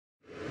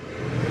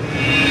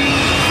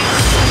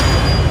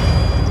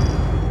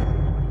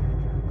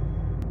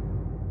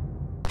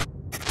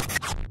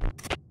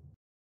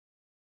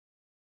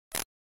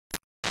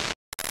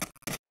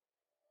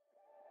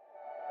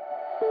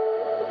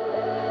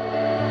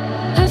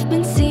I've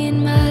been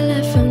seeing my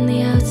life from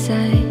the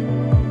outside.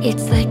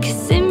 It's like a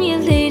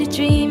simulated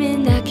dream,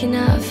 and I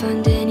cannot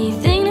find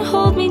anything to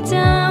hold me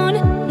down.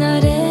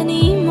 Not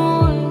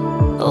anymore.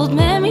 Old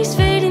memories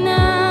fading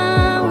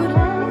out.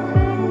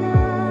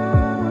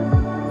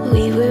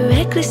 We were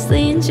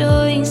recklessly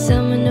enjoying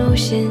summer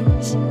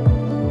notions.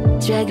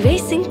 Drag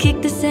racing,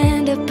 kick the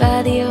sand up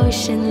by the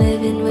ocean.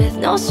 Living with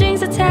no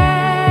strings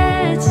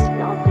attached.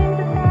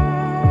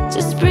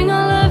 Just bring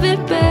all of it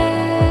back.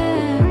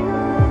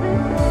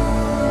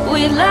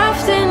 We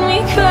laughed and we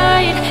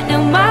cried.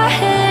 Now my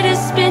head is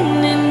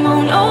spinning.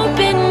 Won't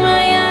open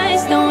my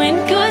eyes, knowing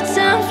good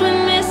times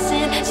we're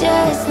missing.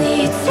 Just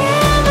need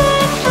time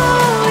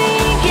before we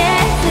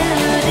get to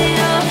lose it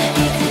all.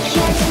 Need to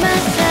catch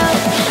myself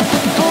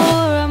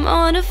before I'm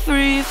on a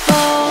free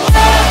fall.